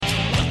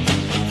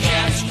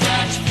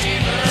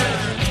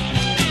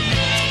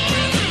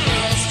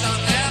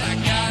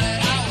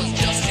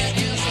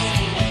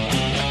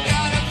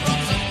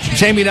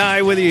Jamie and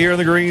I with you here in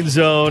the Green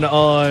Zone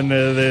on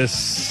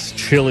this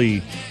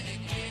chilly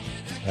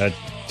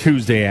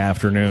Tuesday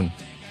afternoon.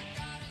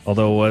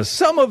 Although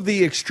some of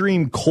the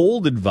extreme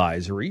cold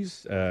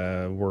advisories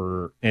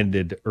were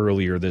ended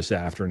earlier this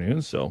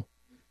afternoon, so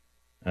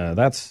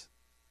that's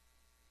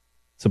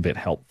a bit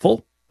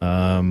helpful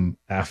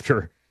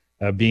after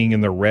being in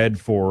the red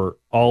for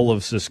all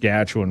of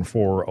Saskatchewan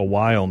for a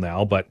while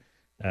now. But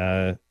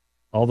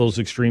all those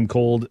extreme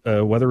cold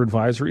weather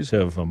advisories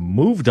have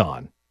moved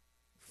on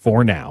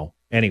for now.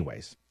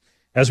 Anyways,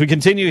 as we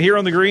continue here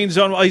on the Green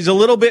Zone, he's a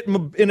little bit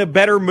in a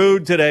better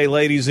mood today,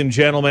 ladies and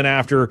gentlemen,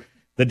 after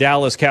the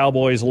Dallas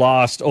Cowboys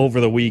lost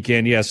over the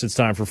weekend. Yes, it's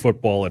time for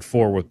Football at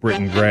 4 with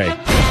Britton Gray.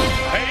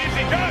 Hey,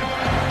 easy, done.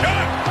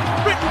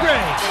 Britton Gray.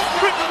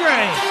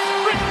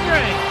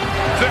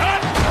 Say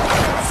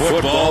hot.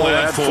 Football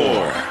at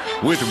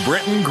 4 with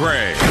Britton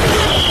Gray.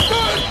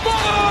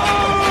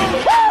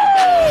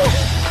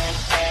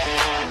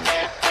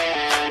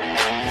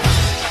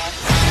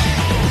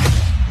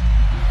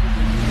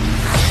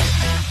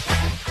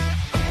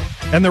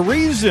 And the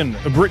reason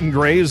Britton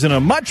Gray is in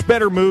a much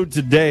better mood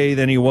today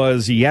than he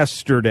was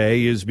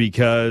yesterday is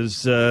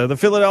because the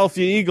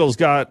Philadelphia Eagles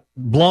got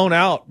blown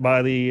out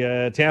by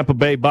the Tampa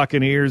Bay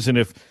Buccaneers. And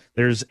if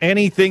there's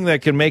anything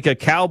that can make a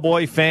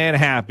Cowboy fan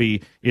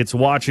happy, it's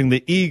watching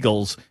the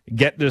Eagles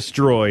get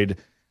destroyed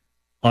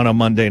on a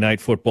Monday night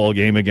football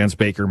game against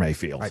Baker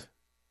Mayfield.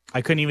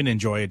 I couldn't even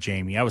enjoy it,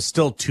 Jamie. I was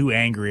still too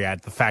angry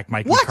at the fact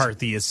Mike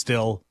McCarthy is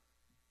still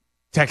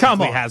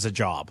technically has a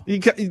job.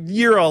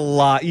 You're a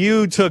lot.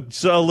 You took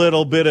a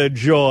little bit of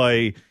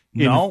joy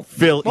in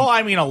Philly. Well,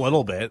 I mean, a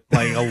little bit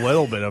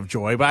of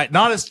joy, but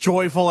not as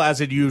joyful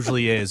as it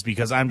usually is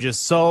because I'm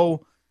just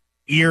so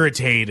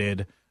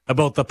irritated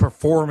about the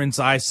performance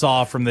I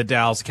saw from the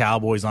Dallas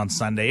Cowboys on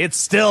Sunday. It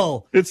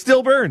still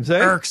burns, eh?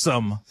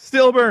 Irksome.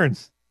 Still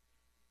burns.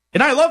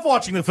 And I love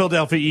watching the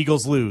Philadelphia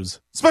Eagles lose,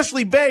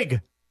 especially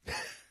big.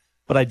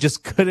 But I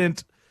just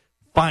couldn't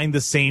find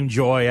the same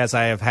joy as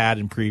I have had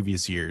in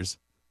previous years.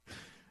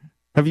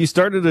 Have you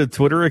started a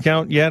Twitter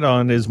account yet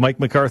on is Mike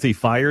McCarthy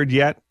fired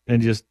yet?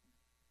 And just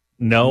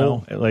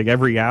no. Like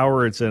every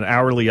hour it's an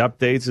hourly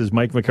updates. Is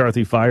Mike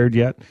McCarthy fired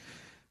yet?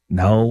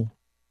 No.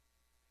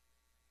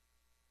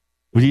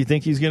 Do you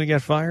think he's going to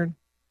get fired?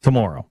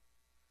 Tomorrow.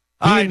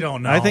 I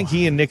don't know. I think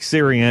he and Nick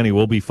Sirianni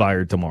will be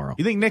fired tomorrow.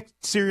 You think Nick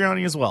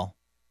Sirianni as well?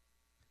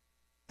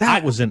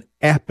 That was an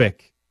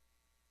epic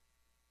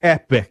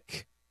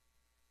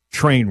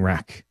train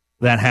wreck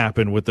that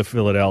happened with the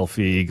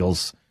Philadelphia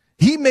Eagles.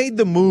 He made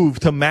the move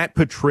to Matt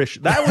Patricia.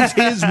 That was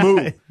his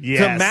move.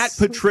 Yes. To Matt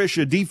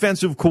Patricia,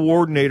 defensive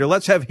coordinator.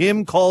 Let's have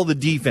him call the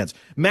defense.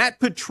 Matt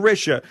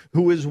Patricia,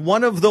 who is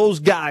one of those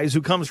guys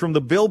who comes from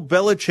the Bill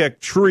Belichick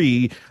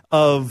tree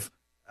of,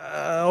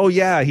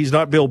 he's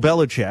not Bill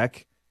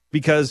Belichick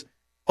because,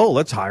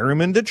 let's hire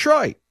him in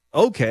Detroit.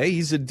 Okay,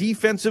 he's a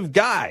defensive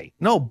guy.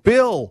 No,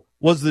 Bill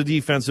was the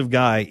defensive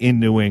guy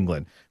in New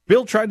England.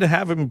 Bill tried to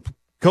have him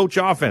coach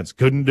offense.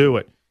 Couldn't do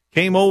it.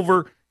 Came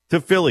over to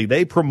Philly.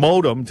 They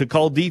promote him to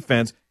call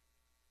defense.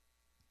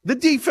 The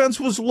defense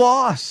was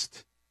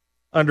lost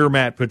under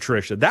Matt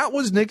Patricia. That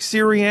was Nick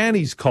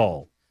Sirianni's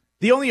call.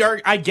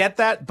 I get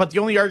that, but the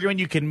only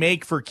argument you can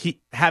make for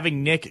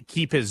having Nick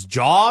keep his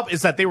job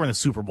is that they were in the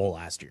Super Bowl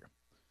last year.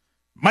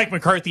 Mike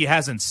McCarthy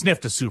hasn't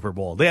sniffed a Super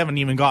Bowl. They haven't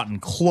even gotten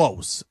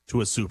close to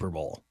a Super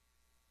Bowl.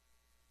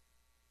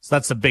 So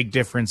that's the big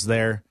difference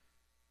there.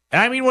 And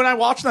I mean, when I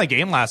watched that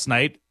game last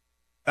night,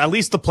 at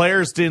least the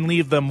players didn't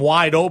leave them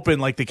wide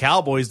open like the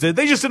Cowboys did.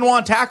 They just didn't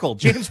want to tackle.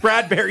 James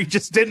Bradbury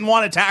just didn't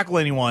want to tackle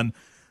anyone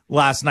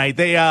last night.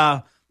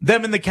 Them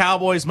and the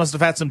Cowboys must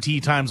have had some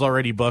tea times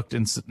already booked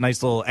and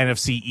nice little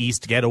NFC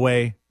East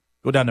getaway.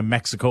 Go down to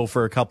Mexico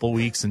for a couple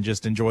weeks and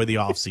just enjoy the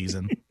off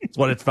season. That's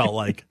what it felt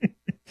like.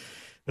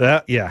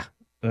 That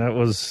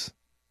was,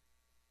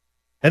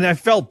 and I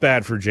felt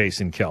bad for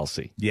Jason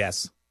Kelce.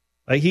 Yes.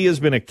 He has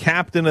been a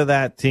captain of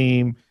that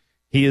team.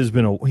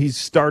 He's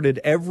started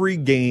every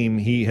game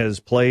he has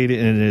played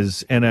in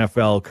his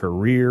NFL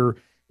career.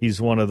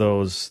 He's one of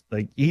those,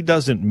 he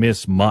doesn't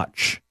miss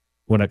much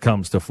when it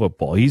comes to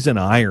football. He's an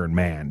Iron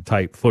Man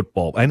type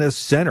football and a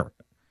center.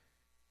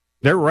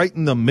 They're right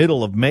in the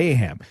middle of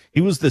mayhem.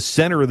 He was the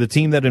center of the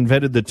team that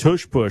invented the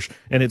tush push,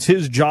 and it's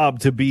his job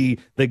to be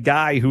the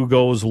guy who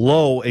goes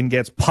low and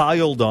gets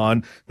piled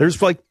on. There's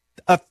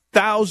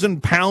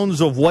 1,000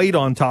 pounds of weight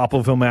on top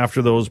of him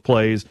after those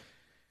plays.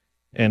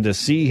 And to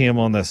see him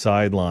on the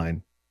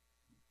sideline,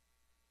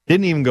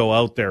 didn't even go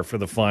out there for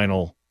the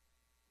final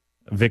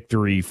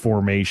victory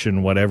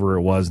formation, whatever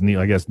it was.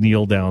 I guess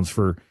kneel downs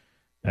for,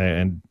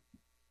 and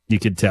you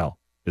could tell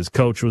his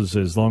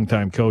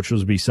longtime coach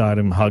was beside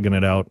him, hugging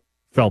it out.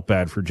 Felt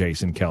bad for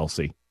Jason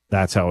Kelce.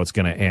 That's how it's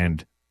going to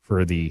end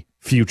for the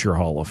future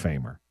Hall of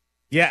Famer.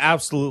 Yeah,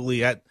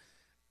 absolutely.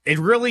 It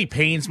really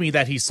pains me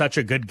that he's such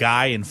a good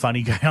guy and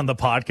funny guy on the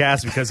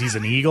podcast because he's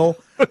an Eagle,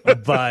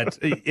 but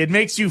it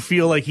makes you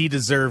feel like he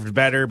deserved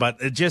better. But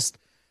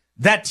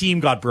that team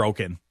got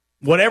broken.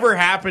 whatever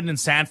happened in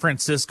San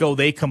Francisco,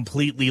 they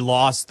completely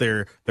lost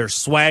their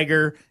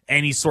swagger,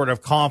 any sort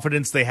of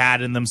confidence they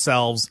had in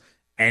themselves,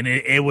 and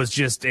it was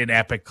just an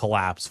epic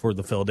collapse for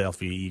the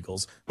Philadelphia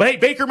Eagles. But hey,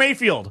 Baker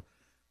Mayfield,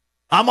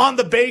 I'm on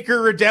the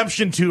Baker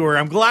redemption tour.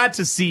 I'm glad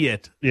to see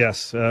it.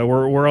 Yes,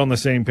 we're on the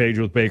same page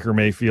with Baker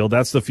Mayfield.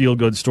 That's the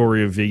feel-good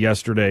story of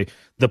yesterday.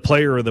 The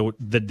player of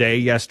the day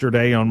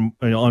yesterday on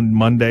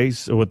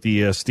Mondays with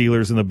the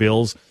Steelers and the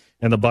Bills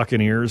and the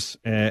Buccaneers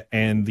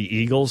and the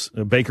Eagles.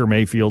 Baker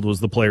Mayfield was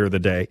the player of the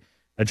day.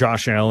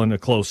 Josh Allen, a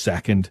close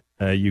second,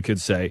 you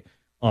could say,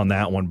 on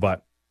that one.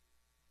 But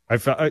I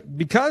felt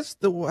because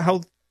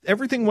how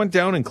everything went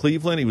down in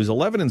Cleveland, he was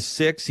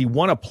 11-6. He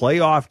won a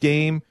playoff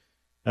game.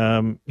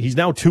 He's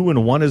now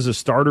 2-1 as a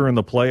starter in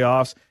the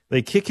playoffs.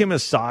 They kick him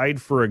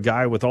aside for a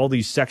guy with all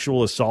these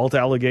sexual assault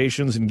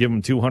allegations and give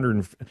him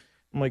 200.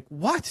 I'm like,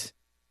 what?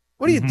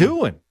 What are you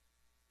doing?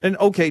 And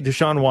okay,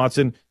 Deshaun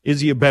Watson, is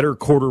he a better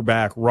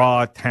quarterback,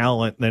 raw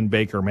talent than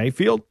Baker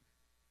Mayfield?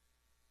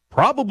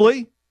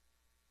 Probably,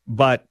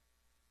 but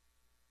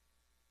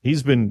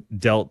he's been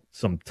dealt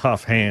some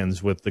tough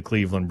hands with the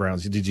Cleveland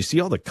Browns. Did you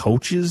see all the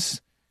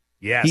coaches?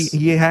 Yes,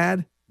 he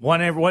had. He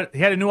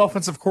had a new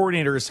offensive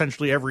coordinator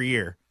essentially every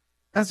year.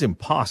 That's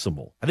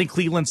impossible. I think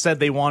Cleveland said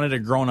they wanted a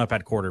grown-up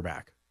at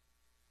quarterback.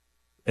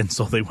 And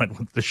so they went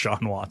with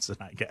Deshaun Watson,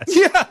 I guess.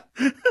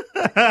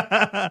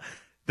 Yeah.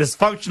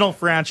 Dysfunctional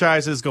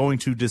franchise is going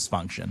to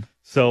dysfunction.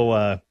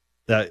 So,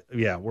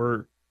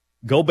 we're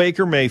go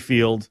Baker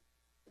Mayfield.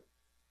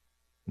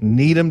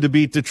 Need him to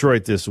beat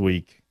Detroit this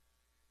week.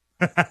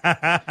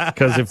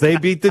 Because if they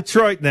beat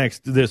Detroit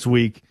this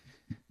week,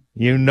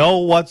 you know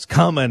what's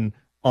coming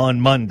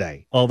on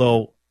Monday.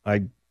 Although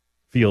I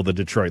feel the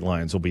Detroit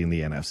Lions will be in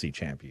the NFC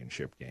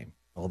Championship game.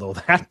 Although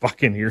that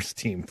Buccaneers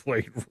team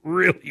played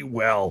really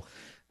well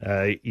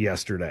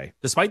yesterday.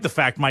 Despite the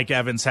fact Mike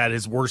Evans had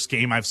his worst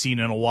game I've seen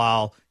in a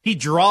while, he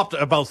dropped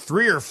about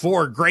 3 or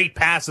 4 great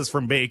passes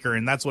from Baker,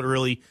 and that's what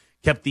really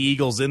kept the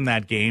Eagles in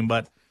that game.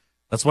 But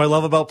that's what I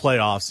love about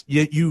playoffs.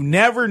 You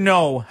never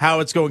know how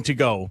it's going to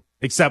go,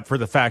 except for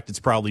the fact it's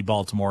probably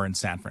Baltimore and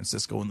San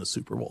Francisco in the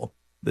Super Bowl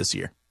this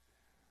year.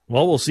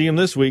 Well, we'll see them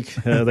this week.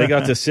 They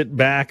got to sit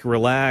back,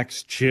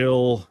 relax,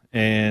 chill,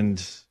 and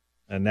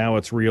now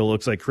it's real.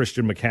 Looks like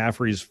Christian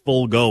McCaffrey's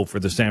full go for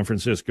the San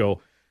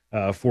Francisco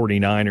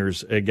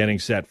 49ers getting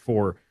set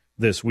for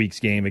this week's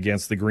game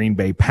against the Green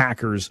Bay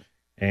Packers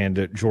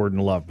and Jordan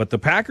Love. But the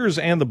Packers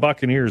and the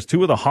Buccaneers,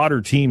 two of the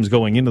hotter teams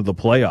going into the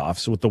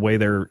playoffs with the way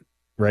their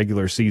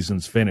regular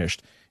season's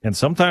finished. And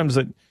sometimes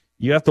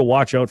you have to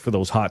watch out for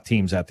those hot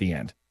teams at the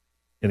end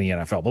in the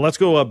NFL. But let's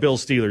go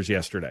Bills Steelers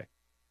yesterday.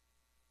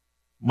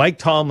 Mike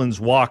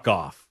Tomlin's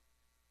walk-off.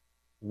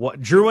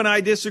 Drew and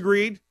I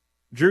disagreed.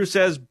 Drew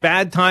says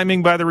bad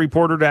timing by the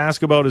reporter to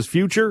ask about his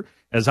future.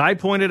 As I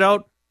pointed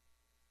out,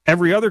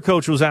 every other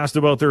coach was asked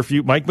about their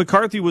future. Mike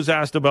McCarthy was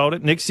asked about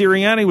it. Nick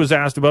Sirianni was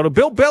asked about it.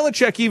 Bill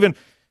Belichick even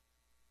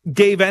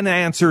gave an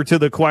answer to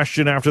the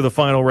question after the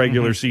final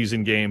regular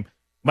season game.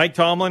 Mike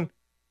Tomlin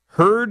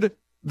heard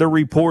the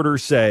reporter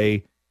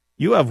say,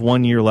 you have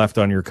 1 year left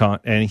on your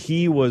and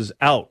he was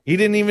out. She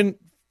didn't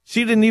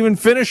even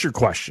finish her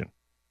question.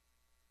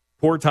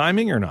 Poor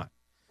timing or not?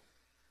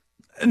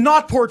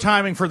 Not poor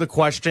timing for the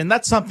question.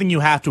 That's something you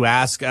have to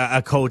ask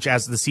a coach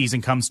as the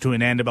season comes to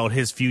an end about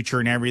his future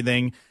and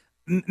everything.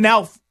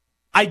 Now,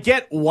 I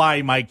get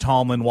why Mike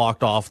Tomlin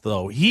walked off,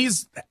 though.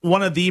 He's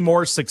one of the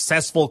more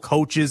successful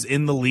coaches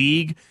in the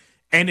league,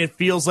 and it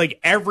feels like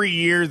every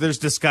year there's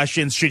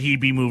discussions, should he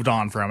be moved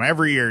on from?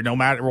 Every year, no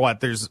matter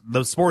what, there's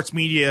the sports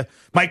media,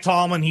 Mike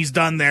Tomlin, he's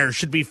done there,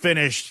 should be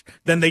finished.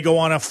 Then they go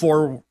on a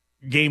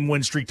 4-game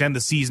win streak to end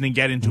the season and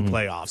get into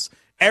playoffs.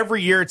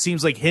 Every year, it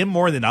seems like him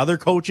more than other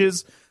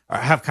coaches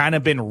have kind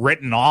of been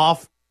written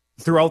off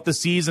throughout the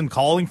season,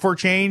 calling for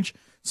change.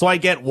 So I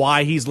get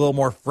why he's a little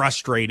more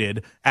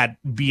frustrated at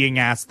being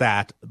asked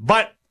that.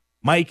 But,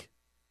 Mike,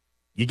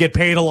 you get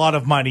paid a lot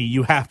of money.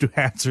 You have to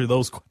answer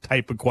those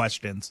type of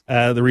questions.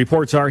 The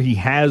reports are he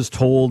has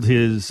told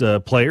his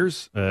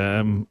players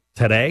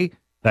today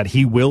that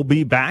he will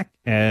be back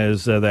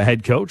as the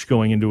head coach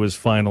going into his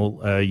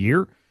final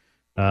year.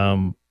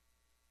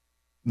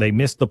 They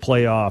missed the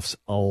playoffs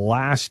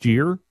last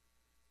year.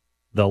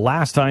 The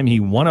last time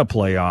he won a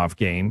playoff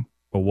game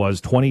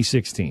was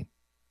 2016.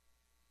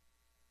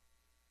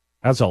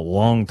 That's a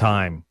long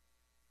time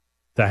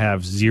to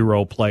have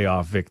 0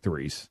 playoff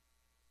victories.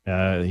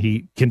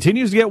 He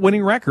continues to get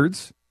winning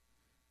records,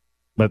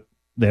 but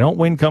they don't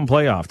win come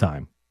playoff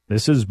time.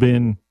 This has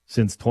been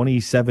since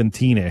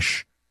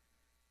 2017-ish.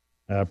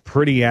 A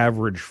pretty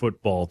average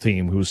football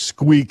team who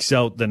squeaks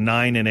out the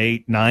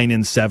 9-8,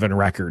 9-7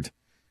 record.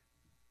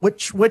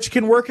 Which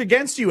can work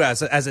against you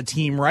as a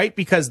team, right?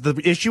 Because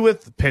the issue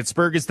with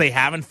Pittsburgh is they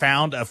haven't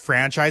found a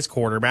franchise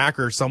quarterback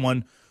or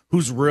someone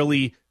who's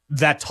really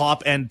that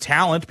top-end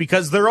talent,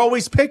 because they're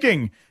always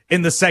picking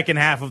in the second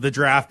half of the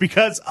draft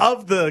because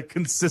of the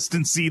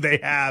consistency they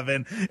have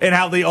and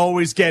how they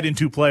always get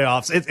into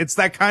playoffs. It's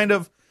that kind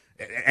of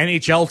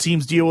NHL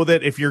teams deal with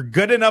it. If you're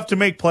good enough to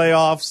make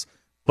playoffs,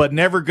 but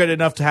never good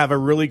enough to have a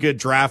really good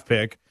draft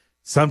pick,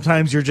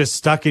 Sometimes you're just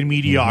stuck in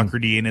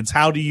mediocrity, and it's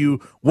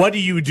what do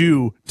you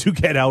do to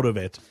get out of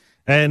it?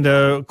 And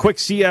quick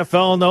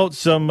CFL note,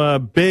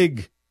 some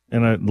big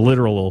and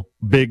literal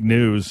big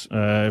news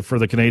for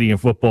the Canadian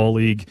Football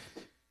League.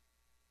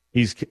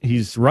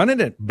 He's running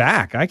it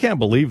back. I can't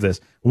believe this.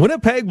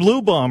 Winnipeg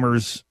Blue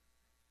Bombers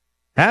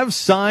have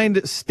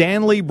signed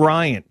Stanley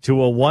Bryant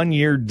to a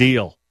 1-year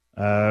deal.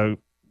 What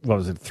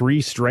was it,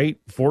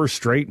 4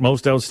 straight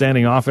most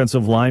outstanding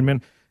offensive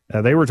linemen?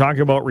 They were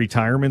talking about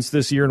retirements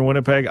this year in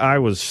Winnipeg. I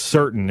was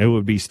certain it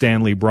would be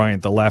Stanley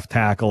Bryant, the left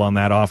tackle on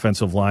that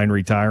offensive line,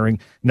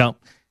 retiring. No,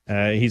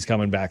 he's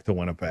coming back to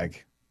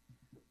Winnipeg.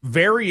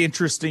 Very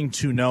interesting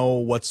to know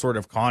what sort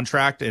of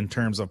contract in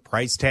terms of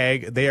price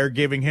tag they are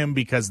giving him,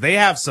 because they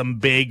have some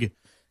big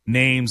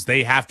names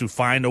they have to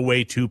find a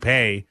way to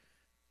pay.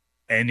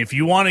 And if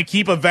you want to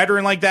keep a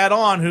veteran like that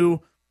on,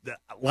 who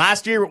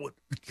last year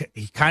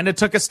he kind of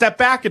took a step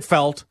back, it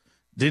felt,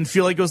 didn't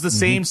feel like it was the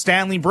same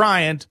Stanley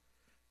Bryant.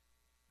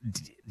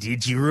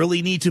 Did you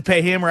really need to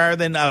pay him rather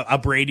than a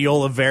Brady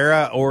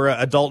Oliveira or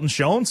a Dalton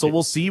Schoen? So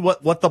we'll see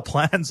what the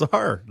plans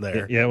are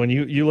there. Yeah, when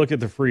you look at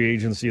the free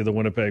agency of the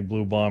Winnipeg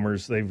Blue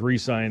Bombers, they've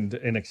re-signed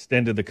and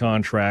extended the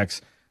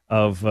contracts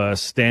of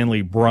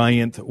Stanley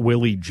Bryant,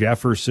 Willie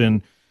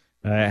Jefferson,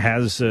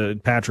 has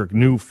Patrick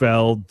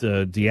Neufeld,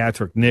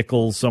 Deatrick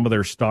Nichols, some of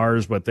their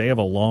stars, but they have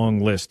a long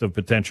list of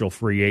potential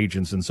free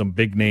agents and some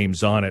big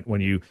names on it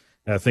when you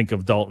think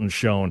of Dalton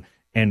Schoen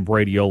and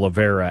Brady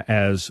Oliveira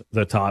as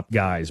the top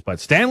guys. But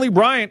Stanley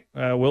Bryant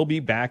will be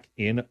back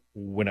in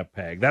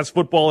Winnipeg. That's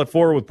Football at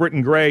 4 with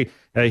Britton Gray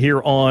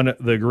here on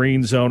the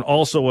Green Zone.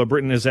 Also,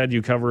 Britton has had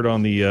you covered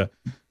on the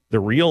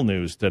real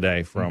news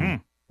today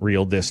from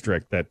Real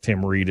District that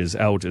Tim Reed is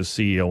out as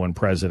CEO and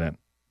president.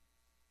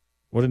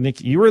 What did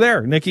Nicky? You were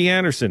there, Nicky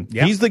Anderson.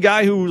 Yeah. He's the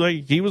guy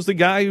he was the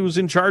guy who was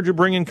in charge of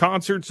bringing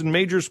concerts and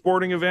major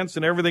sporting events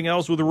and everything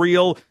else with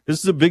Real. This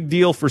is a big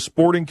deal for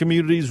sporting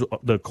communities.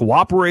 The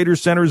Cooperator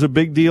Center is a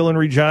big deal in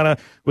Regina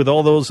with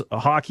all those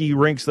hockey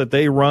rinks that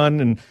they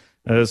run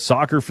and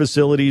soccer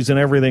facilities and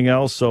everything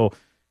else. So,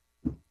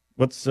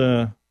 what's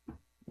the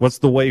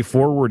way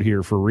forward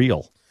here for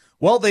Real?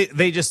 Well,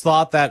 they just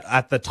thought that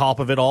at the top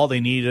of it all, they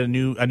needed a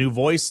new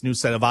voice, new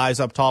set of eyes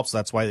up top. So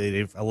that's why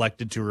they've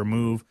elected to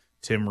remove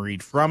Tim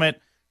Reed from it.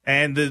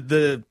 And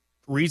the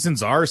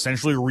reasons are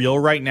essentially Real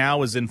right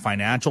now is in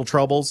financial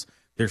troubles.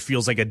 There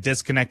feels like a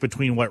disconnect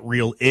between what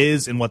Real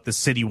is and what the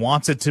city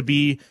wants it to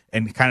be,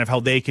 and kind of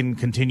how they can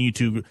continue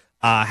to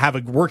have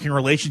a working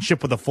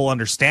relationship with a full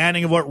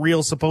understanding of what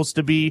Real is supposed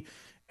to be.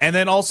 And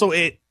then also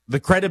the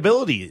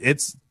credibility.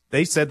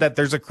 They said that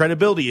there's a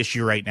credibility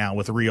issue right now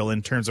with Real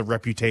in terms of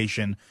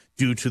reputation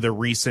due to the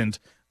recent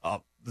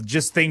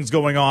just things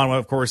going on.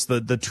 Of course,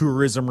 the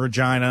Tourism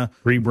Regina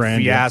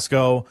rebrand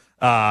fiasco.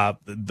 All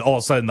of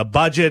a sudden, the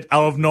budget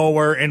out of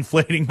nowhere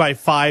inflating by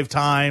 5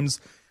 times.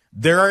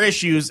 There are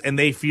issues, and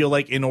they feel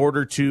like in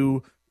order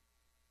to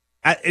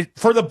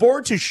for the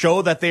board to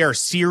show that they are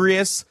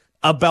serious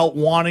about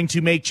wanting to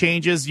make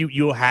changes,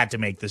 you had to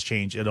make this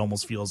change. It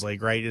almost feels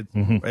like, right?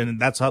 And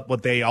that's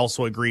what they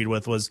also agreed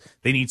with, was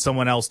they need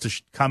someone else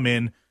to come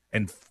in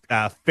and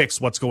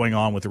fix what's going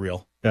on with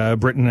Real.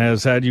 Britton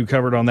has had you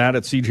covered on that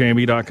at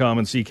CJME.com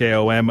and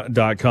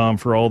CKOM.com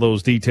for all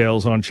those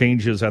details on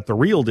changes at the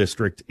Real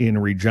District in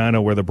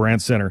Regina, where the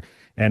Brandt Center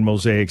and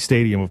Mosaic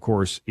Stadium, of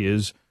course,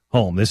 is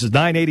home. This is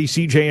 980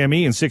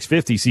 CJME and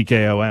 650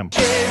 CKOM.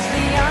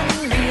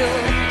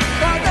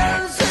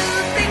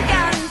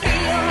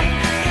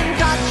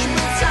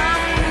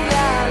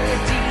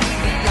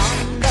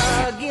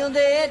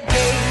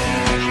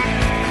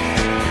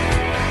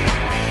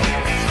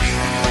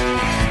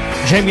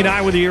 Jamie and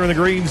I with you here in the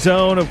Green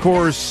Zone. Of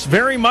course,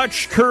 very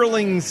much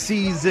curling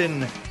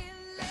season.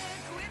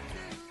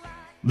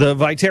 The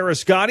Viterra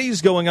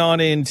Scotties going on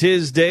in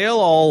Tisdale,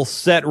 all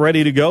set,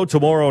 ready to go.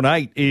 Tomorrow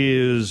night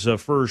is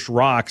first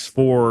rocks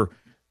for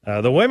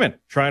the women,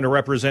 trying to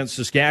represent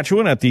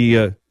Saskatchewan at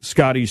the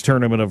Scotties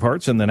Tournament of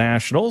Hearts and the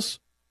Nationals.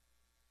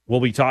 We'll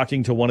be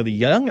talking to one of the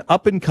young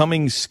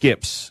up-and-coming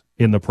skips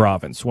in the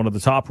province. One of the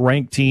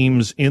top-ranked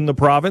teams in the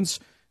province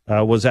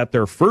was at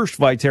their first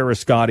Viterra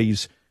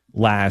Scotties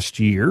last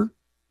year,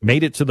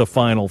 made it to the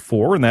Final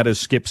Four, and that is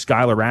skip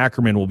Skylar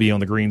Ackerman will be on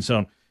the Green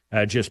Zone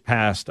just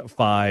past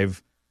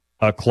 5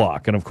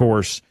 o'clock. And, of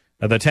course,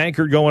 the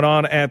Tankard going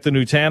on at the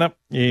Nutana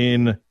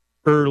in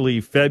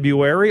early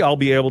February. I'll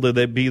be able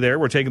to be there.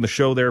 We're taking the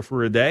show there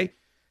for a day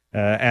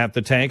at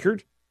the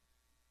Tankard.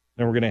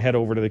 Then we're going to head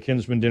over to the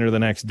Kinsman dinner the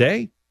next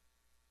day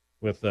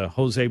with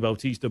Jose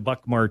Bautista,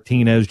 Buck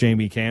Martinez,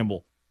 Jamie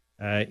Campbell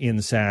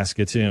in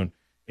Saskatoon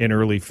in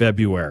early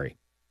February.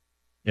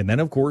 And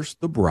then, of course,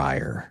 the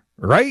Briar,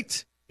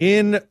 right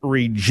in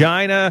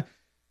Regina,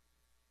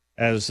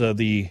 as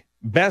the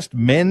best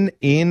men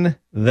in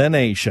the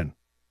nation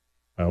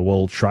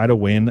will try to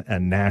win a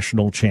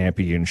national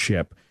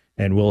championship.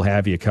 And we'll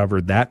have you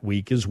covered that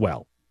week as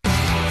well.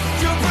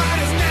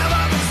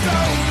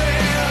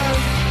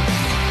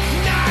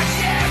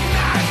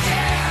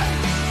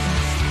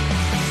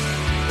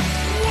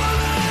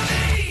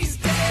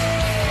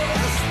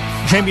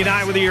 Jamie and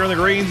I with you here in the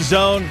Green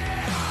Zone.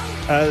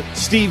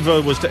 Steve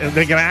was,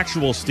 an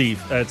actual Steve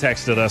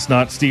texted us,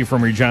 not Steve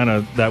from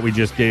Regina that we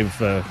just gave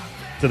to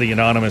the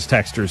anonymous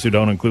texters who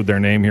don't include their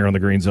name here on the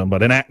Green Zone,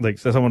 but like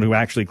someone who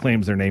actually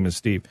claims their name is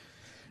Steve.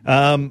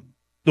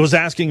 Was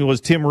asking,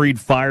 was Tim Reed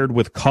fired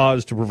with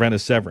cause to prevent a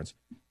severance?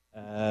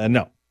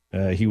 No.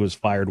 He was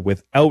fired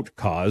without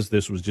cause.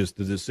 This was just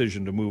the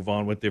decision to move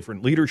on with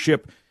different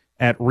leadership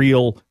at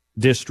Real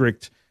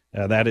District.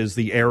 That is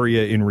the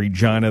area in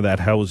Regina that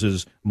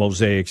houses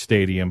Mosaic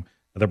Stadium,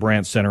 the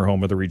Brandt Center,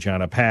 home of the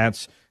Regina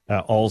Pats.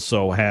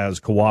 Also has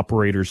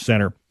Cooperators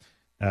Center,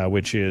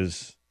 which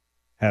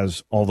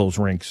has all those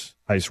rinks,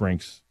 ice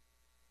rinks,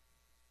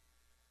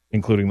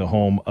 including the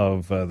home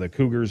of the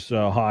Cougars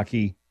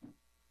hockey.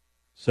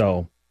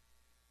 So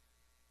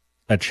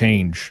a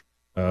change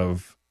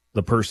of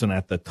the person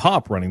at the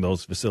top running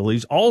those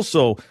facilities.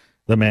 Also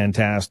the man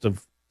tasked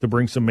to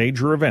bring some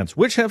major events,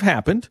 which have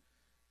happened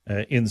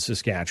in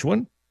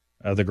Saskatchewan.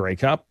 The Grey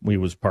Cup, we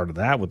was part of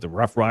that with the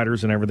Rough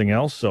Riders and everything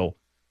else. So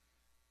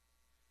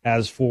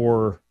as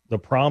for the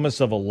promise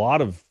of a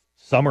lot of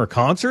summer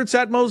concerts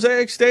at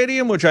Mosaic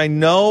Stadium, which I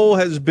know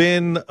has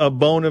been a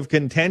bone of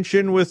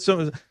contention with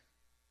some,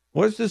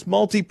 what's this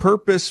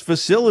multi-purpose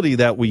facility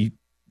that we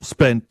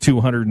spent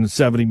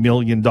 $270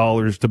 million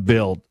to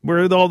build?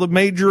 Where are all the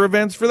major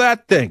events for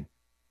that thing?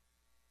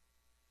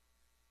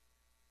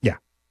 Yeah,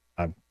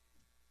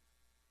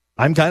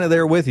 I'm kind of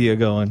there with you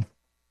going,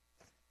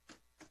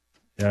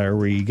 are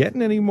we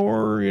getting any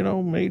more,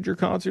 major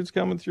concerts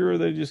coming through? Or are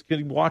they just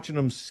watching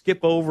them skip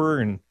over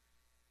and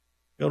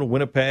go to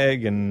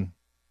Winnipeg and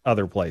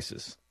other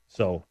places?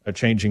 So a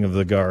changing of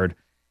the guard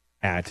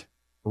at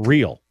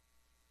Real.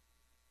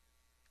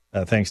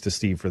 Thanks to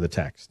Steve for the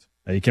text.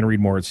 You can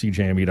read more at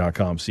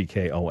cjme.com,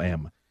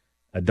 CKOM.com.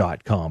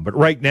 But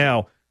right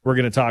now, we're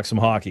going to talk some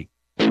hockey.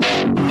 Get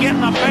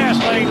in the fast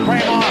lane,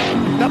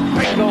 Fremont. The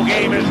bingo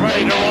game is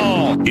ready to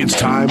roll. It's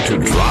time to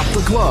drop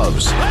the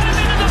gloves. Let him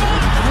into the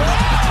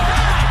box.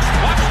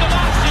 Watch the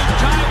lawsuit,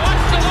 Ty.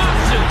 Watch the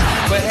lawsuit.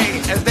 But hey,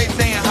 as they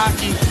say in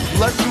hockey,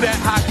 let's do that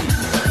hockey.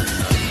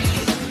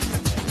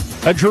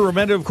 Drew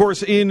Remenda, of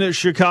course, in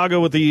Chicago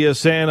with the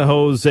San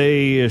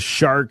Jose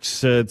Sharks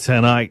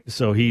tonight.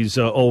 So he's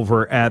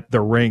over at the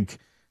rink.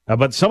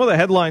 But some of the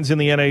headlines in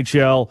the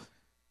NHL,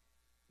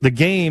 the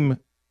game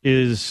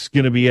is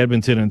going to be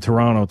Edmonton and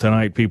Toronto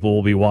tonight. People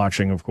will be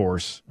watching, of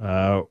course,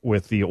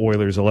 with the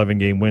Oilers'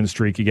 11-game win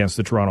streak against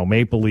the Toronto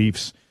Maple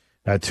Leafs.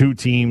 Two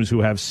teams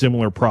who have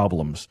similar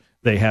problems.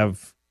 They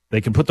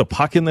can put the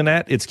puck in the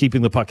net. It's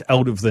keeping the puck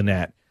out of the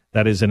net.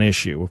 That is an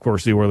issue. Of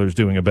course, the Oilers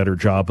doing a better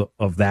job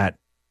of that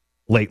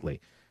lately.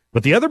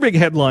 But the other big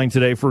headline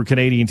today for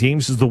Canadian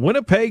teams is the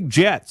Winnipeg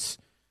Jets.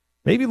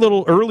 Maybe a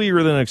little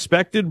earlier than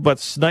expected, but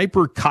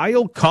sniper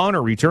Kyle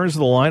Connor returns to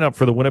the lineup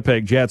for the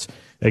Winnipeg Jets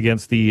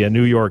against the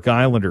New York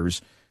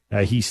Islanders.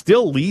 He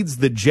still leads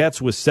the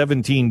Jets with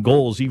 17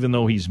 goals, even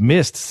though he's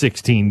missed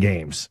 16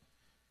 games.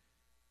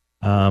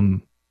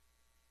 So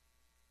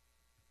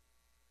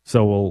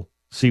we'll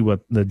see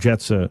what the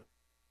Jets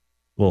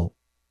will,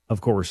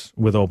 of course,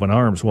 with open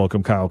arms,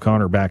 welcome Kyle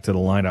Connor back to the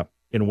lineup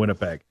in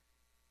Winnipeg.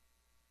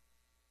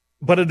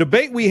 But a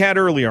debate we had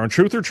earlier on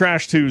Truth or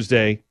Trash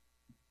Tuesday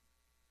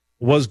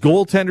was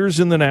goaltenders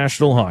in the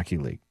National Hockey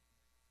League.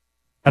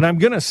 And I'm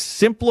going to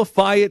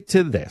simplify it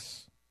to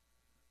this.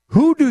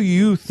 Who do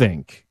you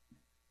think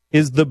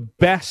is the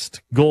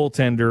best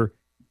goaltender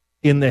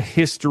in the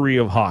history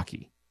of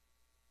hockey?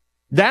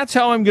 That's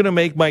how I'm going to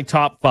make my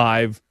top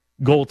 5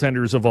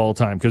 goaltenders of all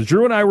time. Because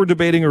Drew and I were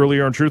debating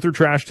earlier on Truth or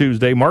Trash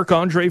Tuesday,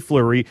 Marc-Andre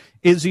Fleury,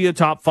 is he a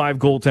top 5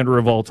 goaltender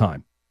of all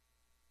time?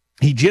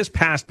 He just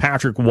passed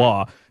Patrick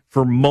Waugh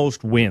for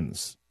most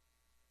wins.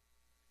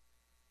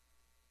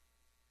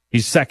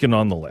 He's second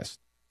on the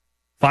list,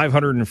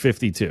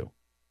 552.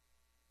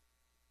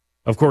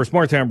 Of course,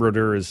 Martin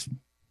Brodeur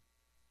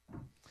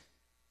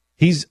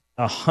he's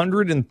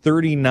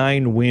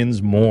 139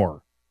 wins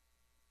more.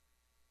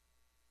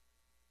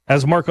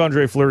 As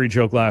Marc-Andre Fleury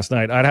joked last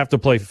night, I'd have to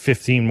play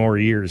 15 more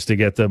years to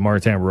get to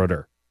Martin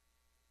Brodeur.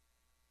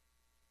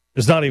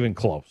 It's not even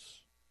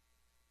close.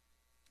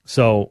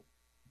 So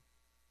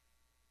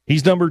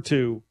he's number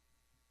 2.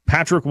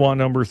 Patrick Waugh,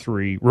 number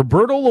 3.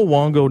 Roberto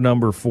Luongo,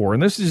 number 4.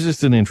 And this is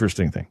just an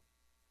interesting thing.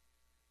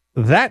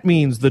 That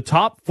means the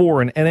top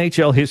 4 in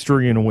NHL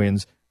history in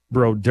wins,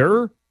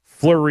 Brodeur,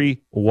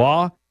 Fleury,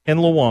 Waugh, and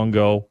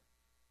Luongo,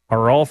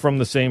 are all from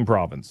the same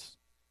province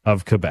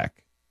of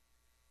Quebec.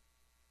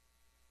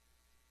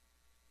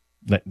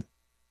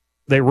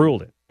 They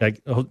ruled it.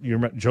 Like, you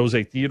remember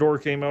Jose Theodore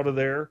came out of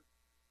there.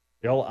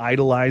 They all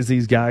idolized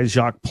these guys,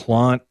 Jacques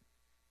Plante,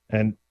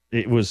 and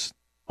it was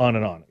on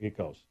and on. It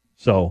goes.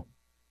 So,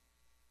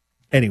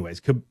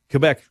 anyways,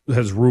 Quebec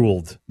has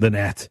ruled the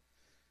net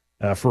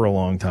for a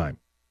long time.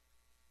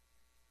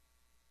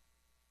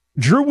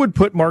 Drew would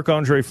put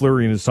Marc-Andre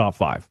Fleury in his top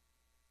 5.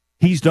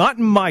 He's not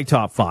in my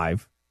top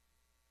 5.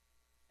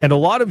 And a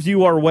lot of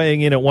you are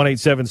weighing in at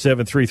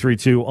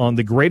 1-877-332 on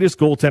the greatest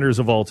goaltenders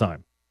of all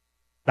time.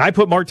 I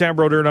put Martin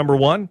Brodeur number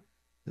 1.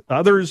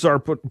 Others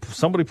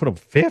somebody put him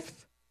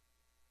 5th.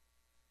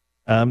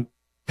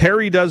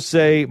 Perry does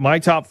say, my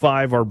top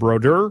five are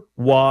Brodeur,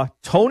 Waugh,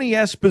 Tony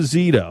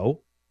Esposito.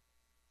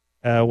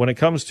 When it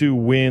comes to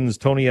wins,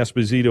 Tony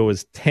Esposito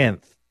is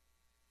 10th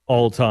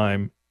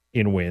all-time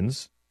in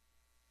wins.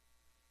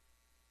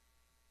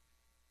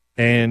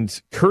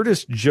 And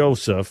Curtis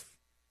Joseph,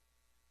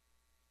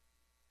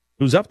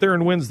 who's up there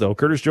in wins, though.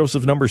 Curtis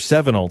Joseph, number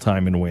 7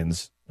 all-time in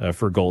wins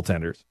for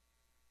goaltenders.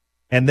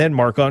 And then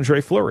Marc-Andre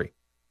Fleury.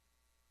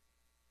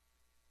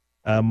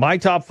 My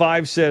top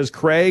five, says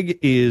Craig,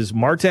 is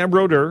Martin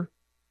Brodeur,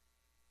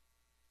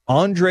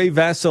 Andre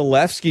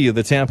Vasilevsky of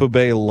the Tampa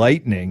Bay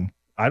Lightning.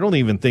 I don't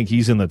even think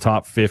he's in the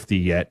top 50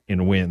 yet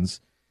in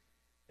wins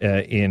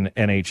in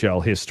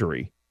NHL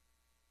history.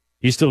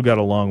 He's still got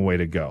a long way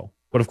to go.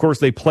 But, of course,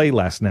 they play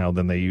less now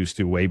than they used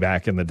to way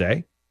back in the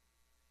day.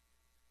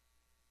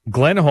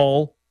 Glenn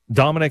Hall,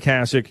 Dominic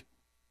Hasek,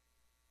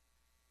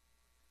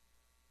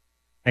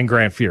 and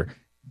Grant Fuhr.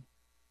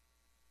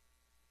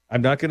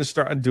 I'm not going to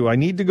start. Do I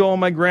need to go on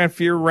my Grant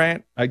Fuhr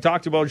rant? I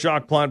talked about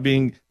Jacques Plante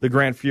being the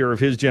Grant Fuhr of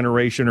his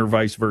generation or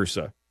vice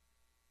versa.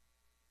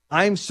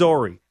 I'm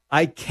sorry.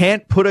 I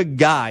can't put a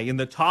guy in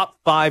the top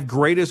 5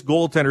 greatest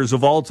goaltenders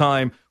of all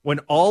time when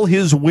all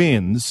his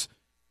wins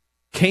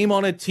came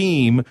on a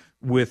team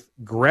with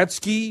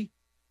Gretzky,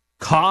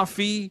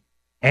 Coffey,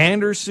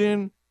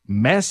 Anderson,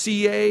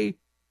 Messier,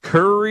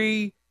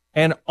 Curry,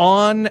 and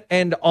on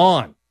and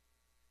on.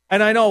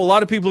 And I know a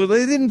lot of people,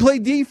 they didn't play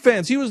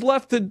defense. He was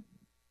left to...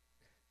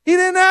 He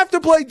didn't have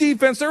to play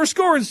defense. They were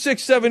scoring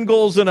 6-7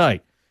 goals a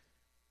night.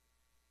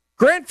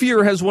 Grant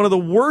Fuhr has one of the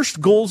worst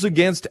goals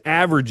against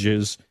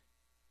averages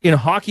in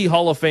Hockey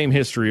Hall of Fame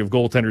history of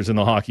goaltenders in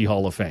the Hockey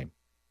Hall of Fame.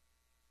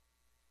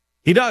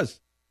 He does.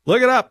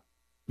 Look it up.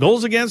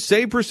 Goals against,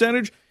 save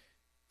percentage.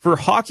 For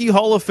Hockey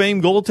Hall of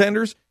Fame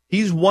goaltenders,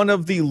 he's one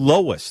of the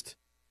lowest.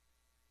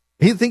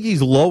 I think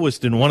he's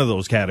lowest in one of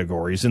those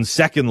categories and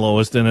second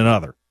lowest in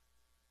another.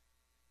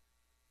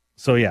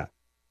 So, yeah,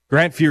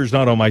 Grant Fuhr's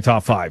not on my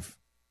top 5.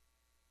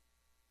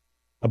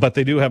 But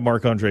they do have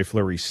Marc-Andre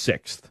Fleury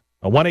 6th.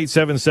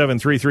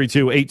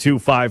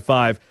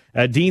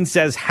 1-877-332-8255. Dean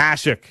says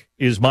Hasek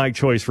is my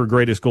choice for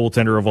greatest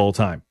goaltender of all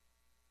time.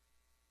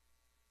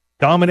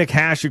 Dominic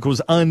Hasek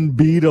was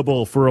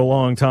unbeatable for a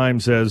long time,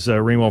 says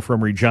Remo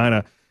from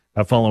Regina,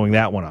 following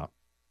that one up.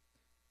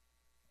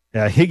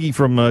 Higgy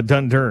from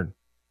Dundurn.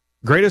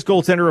 Greatest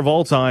goaltender of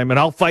all time, and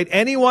I'll fight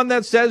anyone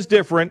that says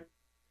different.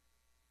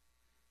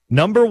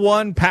 Number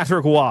 1,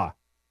 Patrick Waugh.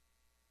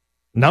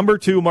 Number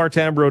 2,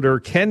 Martin Brodeur.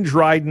 Ken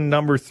Dryden,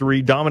 number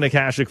 3. Dominic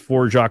Hasek,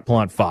 4. Jacques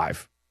Plante,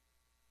 5.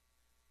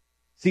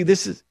 See,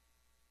 this is...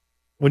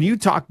 When you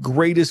talk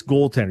greatest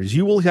goaltenders,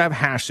 you will have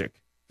Hasek.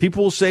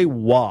 People will say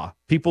Waugh.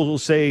 People will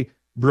say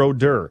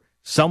Brodeur.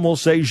 Some will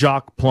say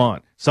Jacques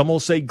Plante. Some will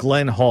say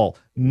Glenn Hall.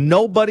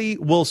 Nobody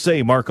will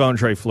say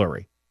Marc-Andre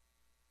Fleury.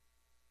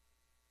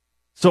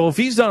 So if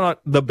he's not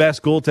the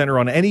best goaltender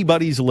on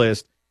anybody's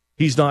list,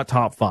 he's not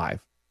top 5.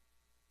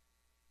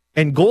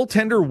 And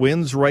goaltender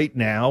wins right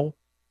now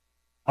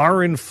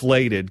are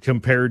inflated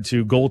compared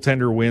to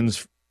goaltender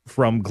wins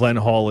from Glenn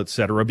Hall,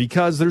 etc.,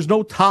 because there's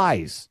no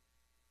ties.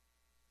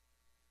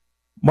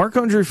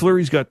 Marc-Andre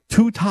Fleury's got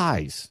 2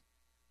 ties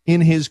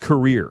in his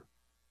career.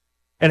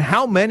 And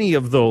how many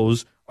of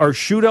those are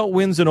shootout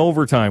wins and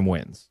overtime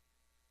wins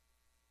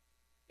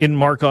in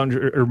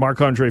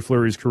Marc-Andre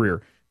Fleury's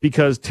career?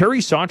 Because Terry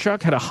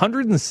Sawchuk had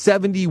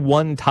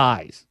 171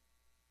 ties.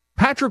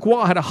 Patrick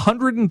Waugh had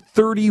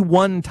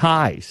 131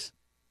 ties.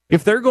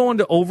 If they're going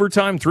to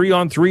overtime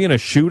 3-on-3 in a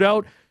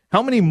shootout,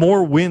 how many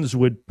more wins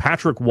would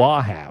Patrick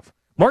Waugh have?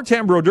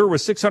 Martin Brodeur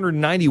was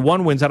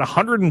 691 wins, had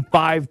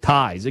 105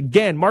 ties.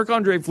 Again,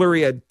 Marc-Andre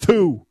Fleury had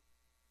 2.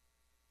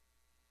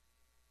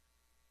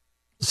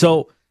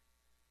 So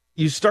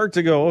you start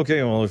to go,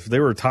 okay, well, if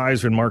there were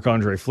ties in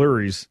Marc-Andre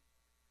Fleury's,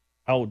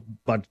 how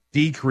much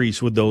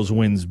decrease would those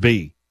wins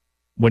be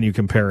when you're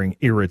comparing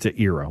era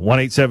to era?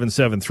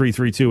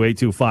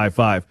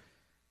 1-877-332-8255.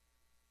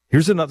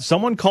 Here's another.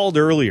 Someone called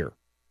earlier.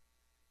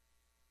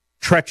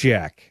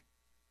 Tretiak.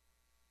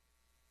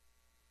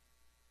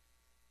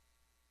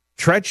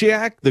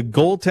 Tretiak, the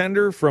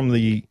goaltender from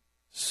the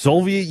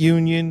Soviet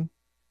Union,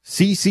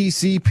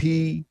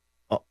 CCCP.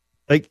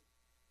 Like,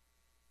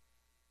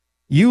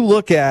 you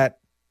look at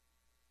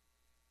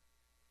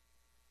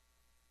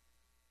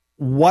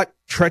what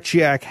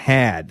Tretiak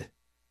had,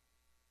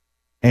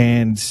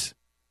 and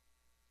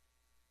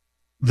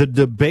the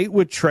debate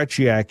with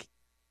Tretiak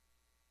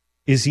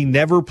is he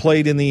never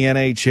played in the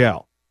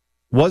NHL.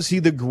 Was he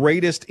the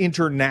greatest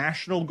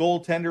international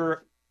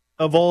goaltender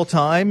of all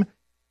time?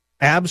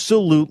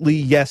 Absolutely,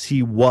 yes,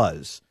 he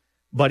was.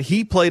 But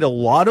he played a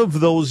lot of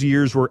those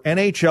years where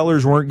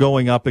NHLers weren't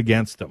going up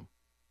against him.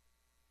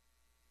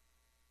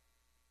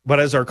 But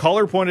as our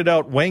caller pointed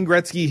out, Wayne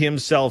Gretzky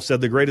himself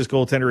said the greatest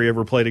goaltender he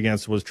ever played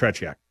against was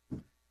Tretiak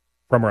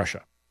from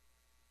Russia.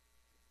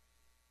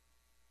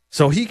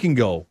 So he can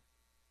go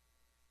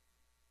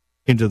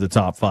into the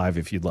top 5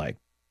 if you'd like.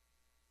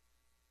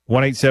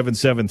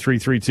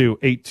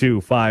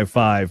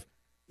 1-877-332-8255.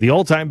 The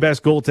all-time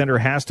best goaltender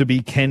has to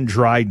be Ken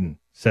Dryden,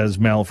 says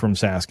Mel from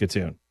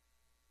Saskatoon.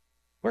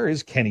 Where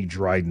is Kenny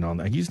Dryden on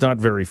that? He's not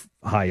very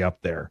high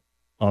up there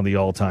on the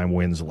all-time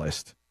wins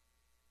list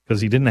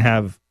because he didn't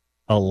have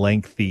a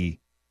lengthy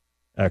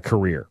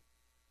career.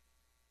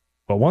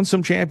 But won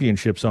some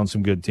championships on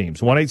some good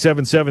teams.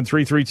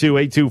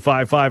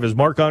 1-877-332-8255 as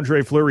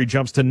Marc-Andre Fleury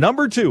jumps to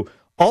number 2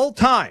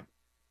 all-time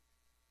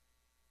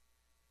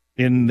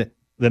in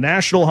the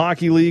National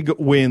Hockey League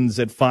wins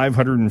at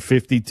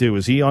 552.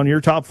 Is he on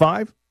your top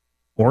 5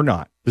 or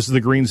not? This is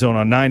the Green Zone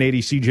on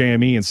 980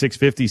 CJME and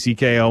 650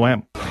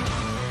 CKOM.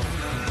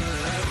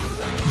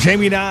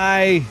 Jamie and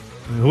I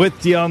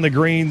with you on the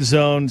Green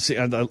Zone.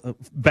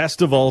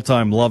 Best of all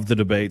time. Love the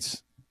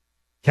debates.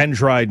 Ken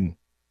Dryden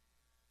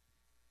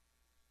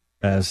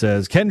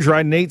says, Ken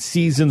Dryden, 8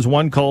 seasons,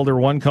 1 Calder,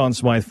 1 Conn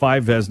Smythe,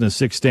 5 Vezina,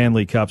 6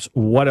 Stanley Cups.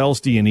 What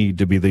else do you need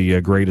to be the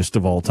greatest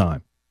of all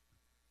time?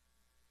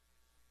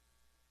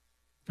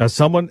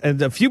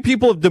 And a few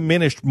people have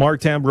diminished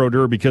Martin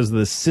Brodeur because of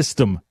the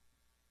system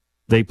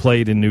they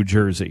played in New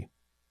Jersey.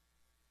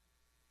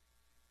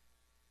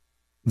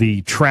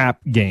 The trap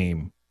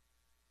game.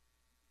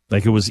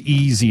 Like it was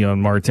easy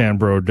on Martin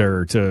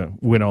Brodeur to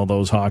win all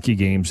those hockey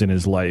games in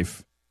his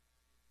life.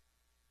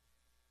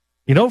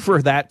 You know,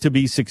 for that to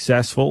be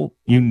successful,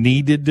 you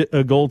needed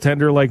a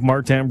goaltender like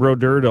Martin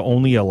Brodeur to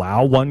only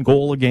allow 1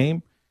 goal a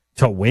game,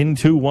 to win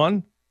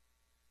 2-1.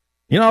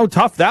 You know how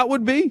tough that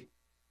would be?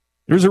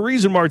 There's a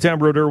reason Martin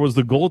Brodeur was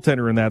the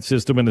goaltender in that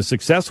system and a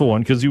successful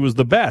one, because he was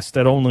the best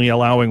at only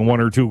allowing 1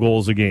 or 2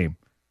 goals a game.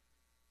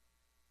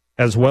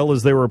 As well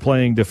as they were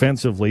playing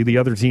defensively, the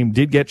other team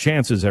did get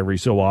chances every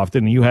so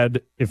often.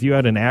 If you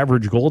had an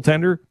average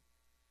goaltender,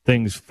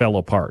 things fell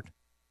apart.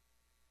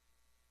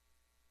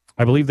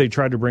 I believe they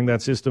tried to bring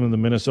that system in the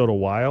Minnesota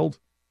Wild.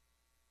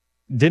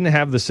 Didn't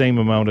have the same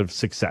amount of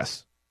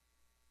success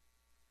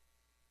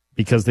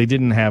because they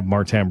didn't have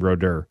Martin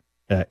Brodeur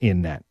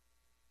in net.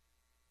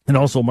 And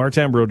also,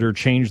 Martin Brodeur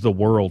changed the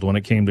world when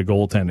it came to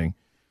goaltending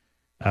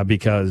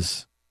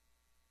because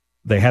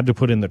they had to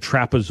put in the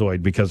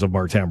trapezoid because of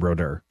Martin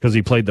Brodeur, because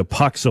he played the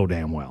puck so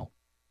damn well.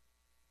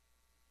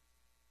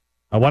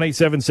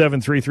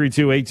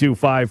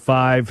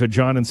 1-877-332-8255.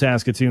 John in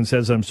Saskatoon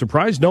says, I'm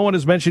surprised no one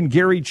has mentioned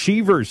Gary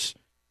Cheevers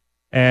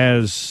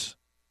as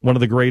one of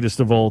the greatest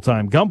of all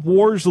time. Gump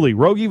Worsley,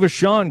 Rogie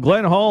Vachon,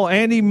 Glenn Hall,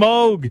 Andy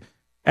Moog.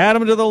 Add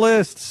him to the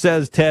list,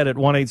 says Ted at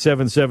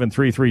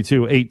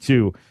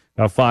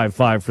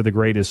 1-877-332-8255 for the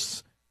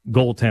greatest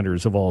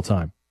goaltenders of all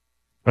time.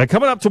 All right,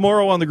 coming up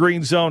tomorrow on the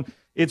Green Zone,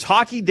 it's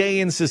Hockey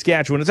Day in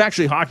Saskatchewan. It's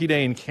actually Hockey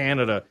Day in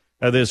Canada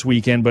this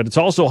weekend, but it's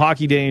also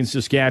Hockey Day in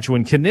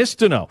Saskatchewan.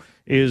 Canistino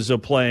is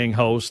playing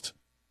host.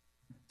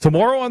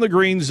 Tomorrow on the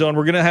Green Zone,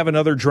 we're going to have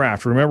another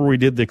draft. Remember, we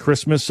did the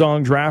Christmas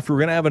song draft. We're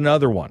going to have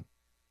another one.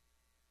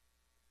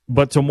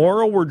 But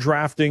tomorrow we're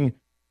drafting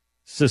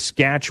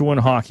Saskatchewan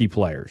hockey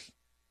players.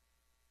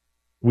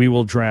 We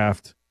will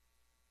draft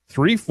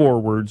 3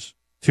 forwards,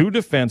 2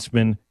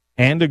 defensemen,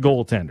 and a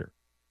goaltender.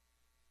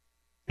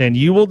 And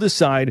you will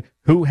decide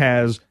who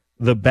has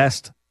the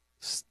best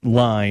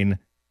line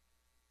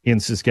in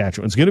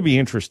Saskatchewan. It's going to be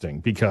interesting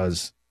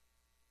because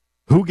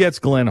who gets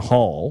Glenn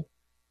Hall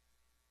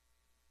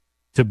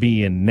to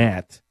be in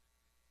net?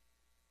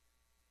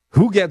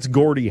 Who gets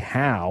Gordie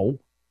Howe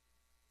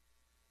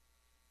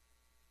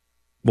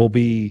will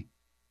be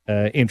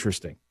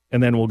interesting.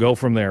 And then we'll go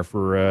from there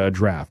for a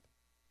draft.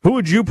 Who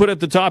would you put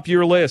at the top of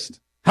your list?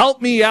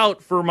 Help me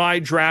out for my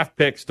draft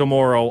picks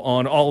tomorrow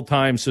on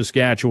all-time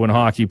Saskatchewan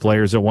hockey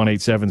players at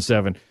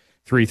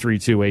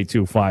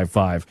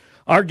 1-877-332-8255.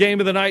 Our game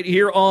of the night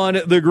here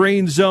on the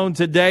Green Zone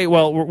today,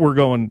 well, we're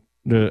going,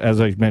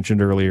 as I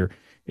mentioned earlier,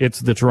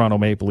 it's the Toronto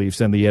Maple Leafs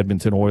and the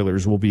Edmonton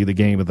Oilers will be the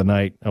game of the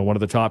night. One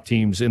of the top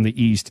teams in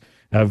the East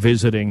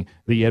visiting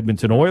the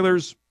Edmonton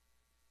Oilers,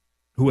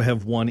 who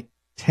have won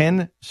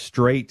 10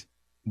 straight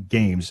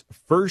games.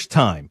 First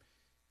time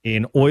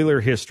in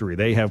Oiler history,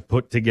 they have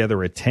put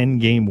together a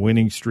 10-game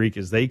winning streak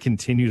as they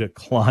continue to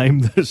climb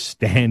the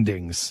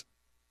standings.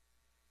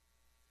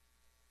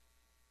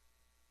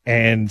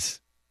 And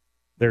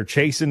they're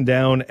chasing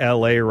down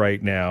L.A.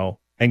 right now.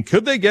 And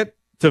could they get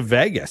to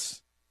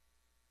Vegas?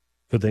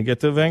 Could they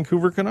get to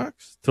Vancouver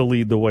Canucks to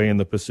lead the way in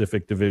the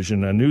Pacific Division?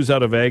 News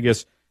out of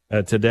Vegas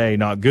today,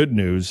 not good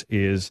news,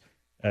 is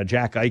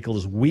Jack Eichel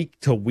is week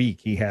to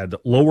week. He had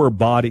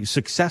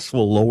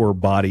successful lower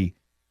body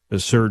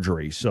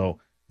surgery. So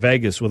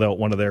Vegas without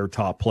one of their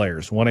top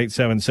players.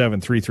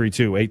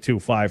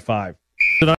 1-877-332-8255.